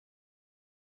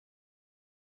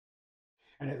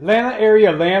An Atlanta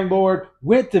area landlord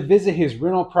went to visit his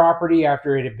rental property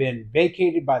after it had been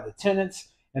vacated by the tenants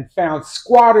and found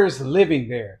squatters living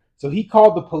there. So he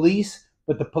called the police,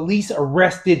 but the police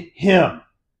arrested him.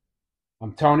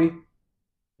 I'm Tony,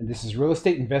 and this is Real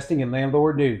Estate Investing and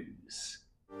Landlord News.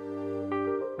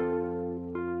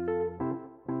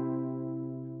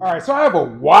 All right, so I have a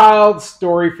wild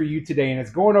story for you today, and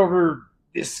it's going over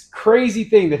this crazy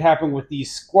thing that happened with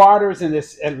these squatters and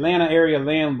this Atlanta area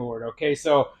landlord. Okay,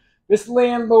 so this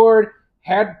landlord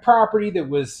had property that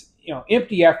was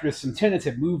empty after some tenants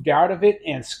had moved out of it,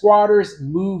 and squatters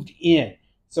moved in.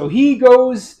 So he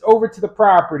goes over to the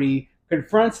property,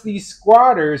 confronts these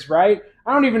squatters, right?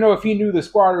 I don't even know if he knew the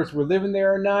squatters were living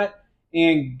there or not.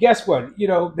 And guess what?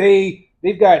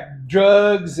 They've got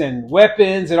drugs and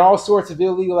weapons and all sorts of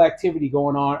illegal activity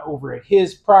going on over at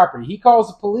his property. He calls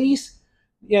the police.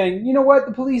 And you know what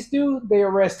the police do? They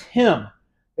arrest him.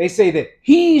 They say that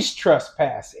he's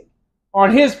trespassing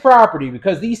on his property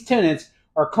because these tenants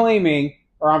are claiming,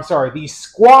 these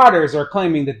squatters are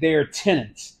claiming that they're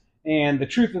tenants. And the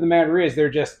truth of the matter is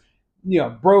they're just,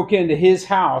 broke into his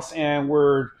house and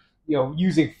were,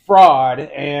 using fraud.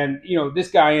 And,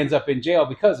 this guy ends up in jail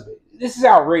because of it. This is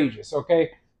outrageous, okay?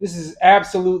 This is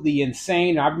absolutely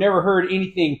insane. I've never heard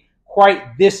anything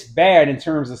quite this bad in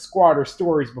terms of squatter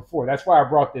stories before. That's why I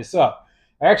brought this up.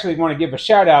 I actually want to give a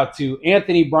shout out to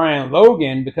Anthony Brian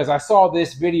Logan because I saw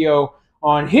this video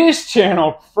on his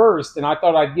channel first, and I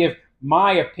thought I'd give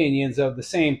my opinions of the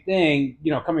same thing,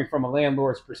 coming from a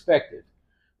landlord's perspective.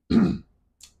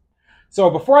 So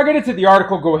before I get into the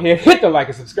article, go ahead, hit the like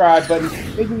and subscribe button,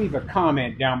 maybe leave a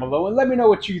comment down below and let me know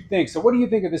what you think. So what do you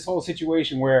think of this whole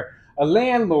situation where a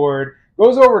landlord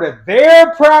goes over to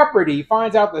their property,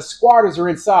 finds out the squatters are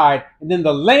inside, and then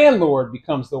the landlord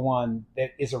becomes the one that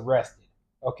is arrested?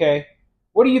 Okay?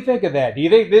 What do you think of that? Do you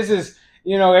think this is,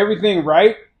 everything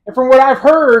right? And from what I've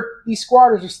heard, these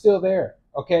squatters are still there.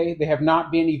 Okay? They have not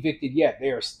been evicted yet. They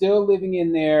are still living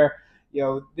in there.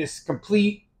 This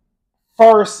complete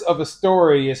farce of a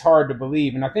story is hard to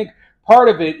believe. And I think part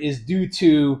of it is due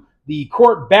to the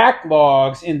court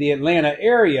backlogs in the Atlanta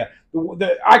area.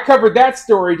 I covered that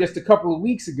story just a couple of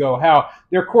weeks ago, how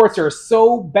their courts are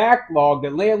so backlogged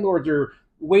that landlords are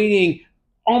waiting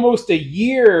almost a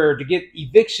year to get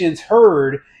evictions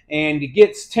heard and to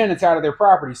get tenants out of their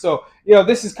property. So,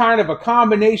 this is kind of a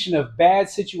combination of bad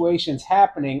situations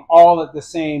happening all at the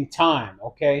same time,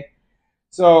 okay?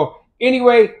 So,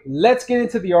 anyway, let's get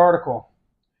into the article.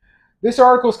 This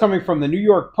article is coming from the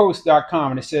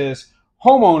NewYorkPost.com, and it says,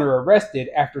 homeowner arrested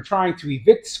after trying to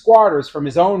evict squatters from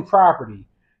his own property.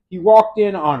 He walked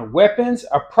in on weapons,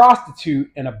 a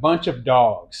prostitute, and a bunch of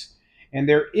dogs. And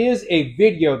there is a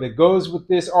video that goes with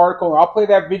this article. I'll play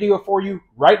that video for you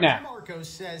right now. Marcos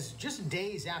says just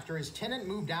days after his tenant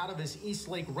moved out of his East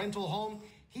Lake rental home,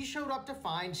 he showed up to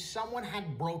find someone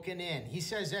had broken in. He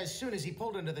says as soon as he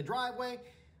pulled into the driveway,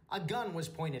 a gun was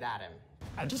pointed at him.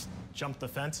 I just jumped the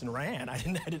fence and ran. I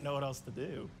didn't know what else to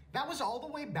do. That was all the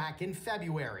way back in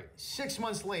February. 6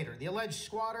 months later, the alleged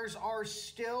squatters are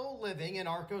still living in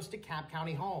Arco's DeKalb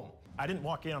County home. I didn't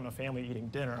walk in on a family eating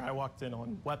dinner. I walked in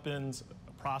on weapons,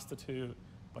 a prostitute,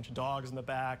 a bunch of dogs in the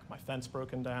back, my fence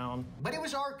broken down. But it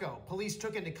was Arco police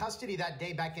took into custody that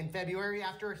day back in February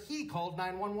after he called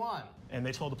 911. And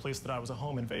they told the police that I was a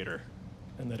home invader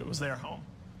and that it was their home.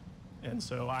 And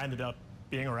so I ended up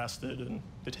being arrested and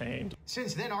detained.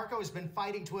 Since then, Arco has been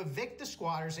fighting to evict the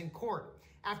squatters in court.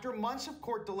 After months of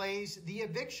court delays, the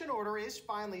eviction order is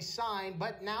finally signed,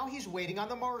 but now he's waiting on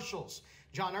the marshals.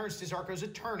 John Ernst is Arco's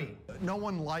attorney. No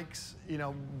one likes,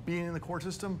 being in the court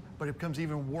system, but it becomes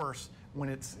even worse when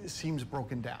it seems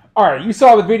broken down. All right, you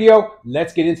saw the video.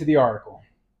 Let's get into the article.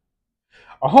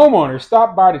 A homeowner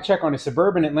stopped by to check on a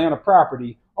suburban Atlanta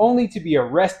property only to be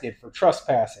arrested for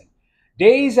trespassing.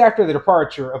 Days after the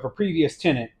departure of a previous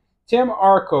tenant, Tim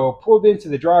Arco pulled into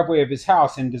the driveway of his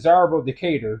house in desirable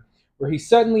Decatur, where he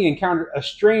suddenly encountered a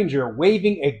stranger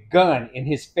waving a gun in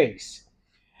his face.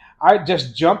 I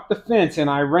just jumped the fence and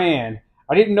I ran.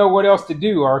 I didn't know what else to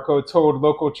do, Arco told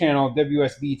local channel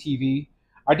WSB-TV.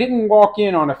 I didn't walk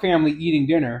in on a family eating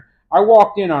dinner. I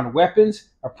walked in on weapons,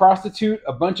 a prostitute,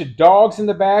 a bunch of dogs in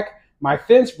the back, my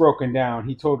fence broken down,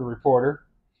 he told a reporter.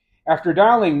 After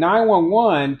dialing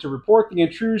 911 to report the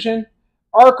intrusion,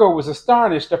 Arco was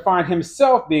astonished to find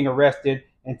himself being arrested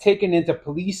and taken into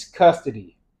police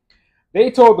custody.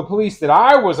 They told the police that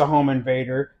I was a home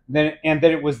invader and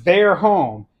that it was their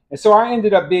home, and so I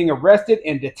ended up being arrested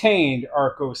and detained,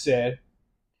 Arco said.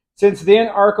 Since then,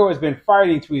 Arco has been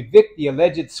fighting to evict the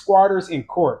alleged squatters in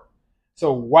court.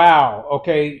 So, wow,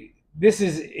 okay, this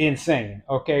is insane,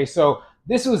 okay? So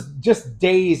this was just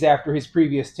days after his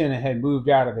previous tenant had moved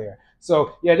out of there.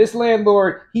 So yeah, this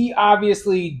landlord, he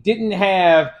obviously didn't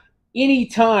have any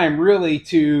time really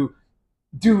to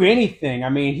do anything. I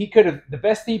mean, he could have, the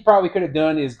best he probably could have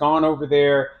done is gone over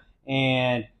there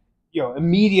and,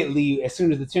 immediately as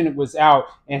soon as the tenant was out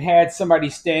and had somebody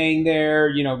staying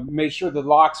there, made sure the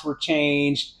locks were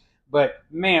changed. But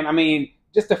man, I mean,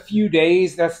 just a few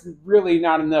days, that's really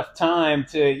not enough time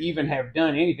to even have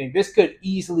done anything. This could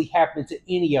easily happen to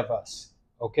any of us,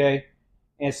 okay?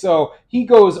 And so he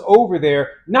goes over there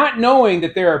not knowing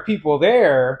that there are people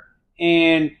there,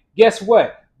 and guess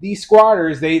what? These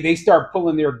squatters, they start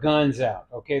pulling their guns out.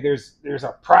 Okay, there's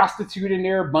a prostitute in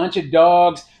there, a bunch of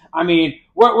dogs. I mean,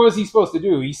 what was he supposed to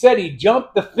do? He said he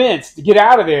jumped the fence to get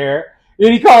out of there,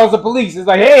 and he calls the police. It's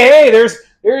like, hey, there's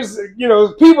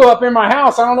people up in my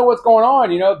house. I don't know what's going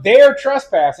on. They're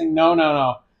trespassing.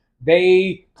 No.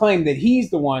 They claim that he's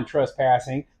the one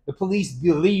trespassing. The police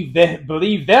believe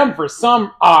them for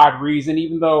some odd reason,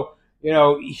 even though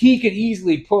he could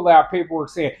easily pull out paperwork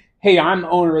saying, hey, I'm the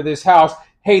owner of this house.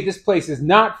 Hey, this place is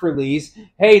not for lease.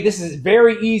 Hey, this is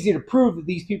very easy to prove that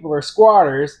these people are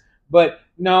squatters. But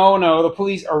no, the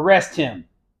police arrest him.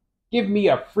 Give me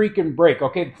a freaking break,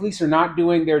 okay? The police are not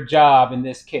doing their job in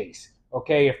this case,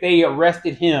 okay? If they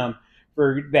arrested him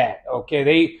for that, okay,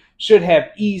 they should have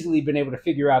easily been able to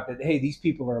figure out that, hey, these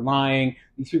people are lying.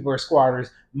 These people are squatters.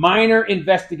 Minor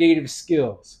investigative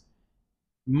skills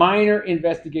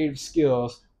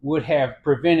would have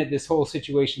prevented this whole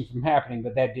situation from happening,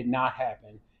 but that did not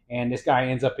happen. And this guy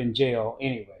ends up in jail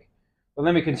anyway. But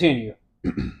let me continue.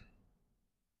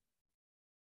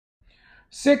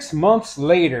 6 months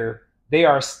later, they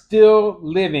are still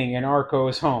living in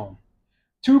Arco's home.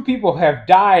 2 people have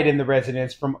died in the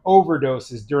residence from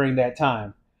overdoses during that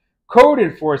time. Code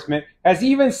enforcement has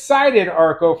even cited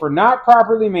Arco for not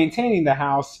properly maintaining the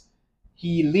house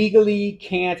he legally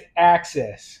can't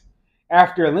access.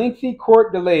 After lengthy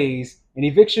court delays, an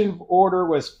eviction order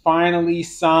was finally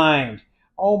signed.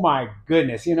 Oh my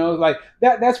goodness,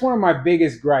 that's one of my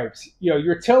biggest gripes.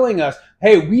 You're telling us,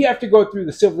 hey, we have to go through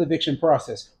the civil eviction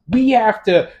process. We have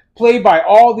to play by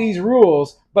all these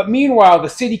rules. But meanwhile, the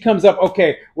city comes up,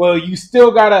 okay, well, you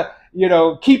still gotta,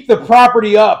 keep the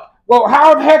property up. Well,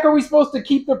 how the heck are we supposed to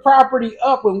keep the property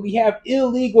up when we have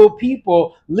illegal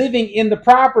people living in the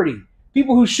property?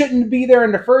 People who shouldn't be there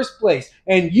in the first place,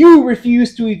 and you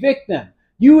refuse to evict them.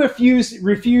 You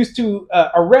refuse to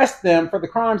arrest them for the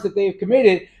crimes that they've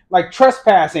committed, like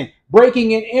trespassing,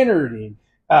 breaking and entering,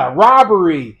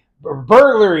 robbery,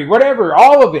 burglary, whatever,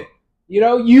 all of it.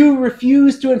 You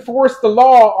refuse to enforce the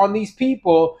law on these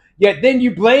people, yet then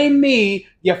you blame me,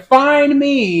 you fine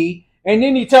me, and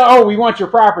then you tell, we want your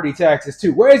property taxes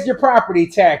too. Where's your property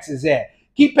taxes at?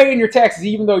 Keep paying your taxes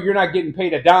even though you're not getting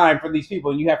paid a dime from these people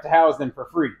and you have to house them for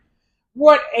free.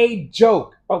 What a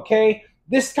joke, okay?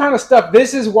 This kind of stuff,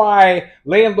 this is why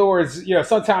landlords,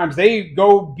 sometimes they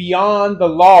go beyond the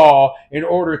law in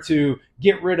order to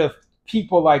get rid of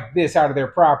people like this out of their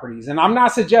properties. And I'm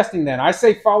not suggesting that. I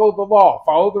say follow the law,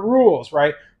 follow the rules,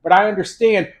 right? But I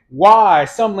understand why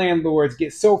some landlords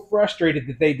get so frustrated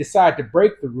that they decide to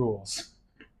break the rules.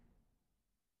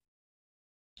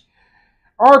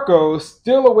 Arco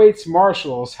still awaits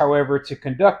marshals, however, to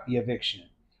conduct the eviction.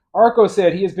 Arco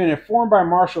said he has been informed by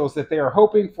marshals that they are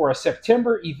hoping for a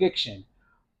September eviction.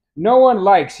 No one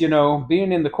likes,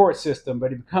 being in the court system,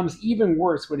 but it becomes even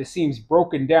worse when it seems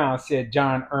broken down, said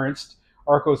John Ernst,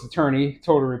 Arco's attorney,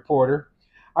 told a reporter.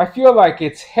 I feel like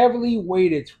it's heavily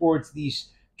weighted towards these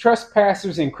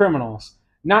trespassers and criminals,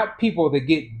 not people that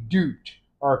get duped,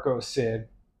 Arco said.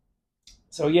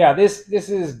 So yeah, this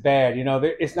is bad.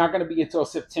 It's not going to be until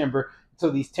September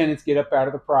until these tenants get up out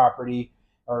of the property,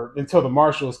 or until the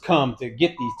marshals come to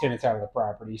get these tenants out of the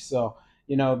property. So,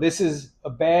 this is a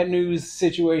bad news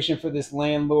situation for this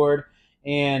landlord.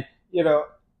 And,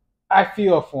 I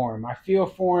feel for him. I feel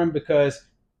for him because,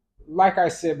 like I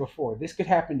said before, this could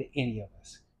happen to any of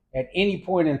us at any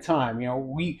point in time.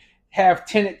 We have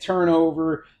tenant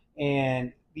turnover,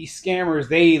 and these scammers,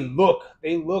 they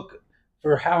look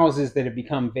for houses that have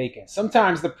become vacant.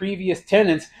 Sometimes the previous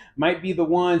tenants might be the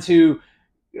ones who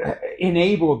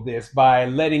enabled this by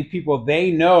letting people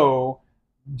they know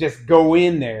just go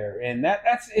in there. And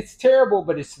it's terrible,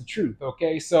 but it's the truth,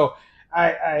 okay? So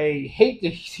I hate to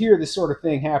hear this sort of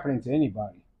thing happening to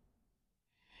anybody.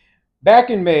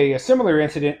 Back in May, a similar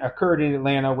incident occurred in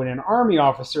Atlanta when an Army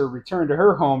officer returned to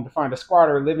her home to find a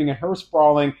squatter living in her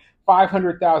sprawling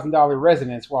 $500,000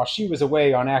 residence while she was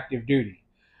away on active duty.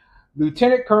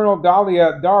 Lieutenant Colonel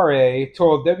Dahlia Dare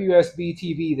told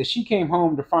WSB-TV that she came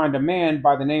home to find a man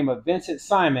by the name of Vincent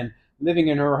Simon living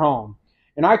in her home.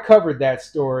 and I covered that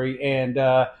story. And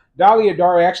Dalia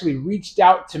Dari actually reached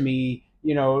out to me,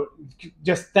 you know,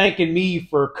 just thanking me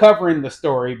for covering the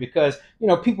story, because, you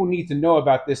know, people need to know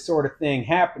about this sort of thing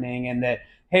happening, and that,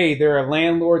 hey, there are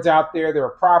landlords out there are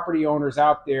property owners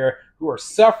out there who are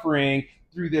suffering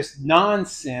through this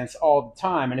nonsense all the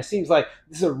time. And it seems like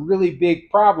this is a really big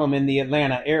problem in the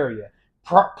Atlanta area.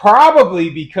 Probably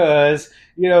because,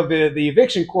 you know, the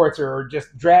eviction courts are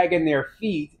just dragging their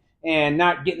feet and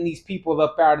not getting these people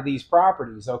up out of these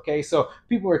properties. Okay, so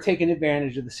people are taking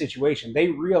advantage of the situation. They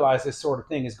realize this sort of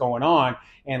thing is going on,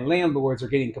 and landlords are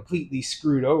getting completely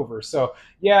screwed over. So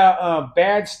yeah,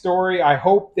 bad story. I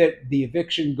hope that the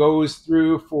eviction goes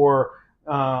through for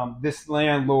this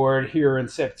landlord here in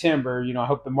September. You know, I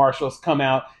hope the marshals come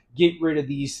out, get rid of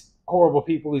these horrible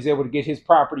people. He's able to get his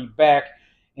property back.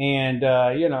 And,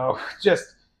 you know, just,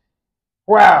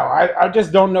 wow, I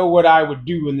just don't know what I would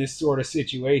do in this sort of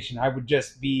situation. I would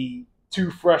just be too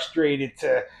frustrated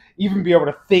to even be able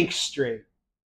to think straight.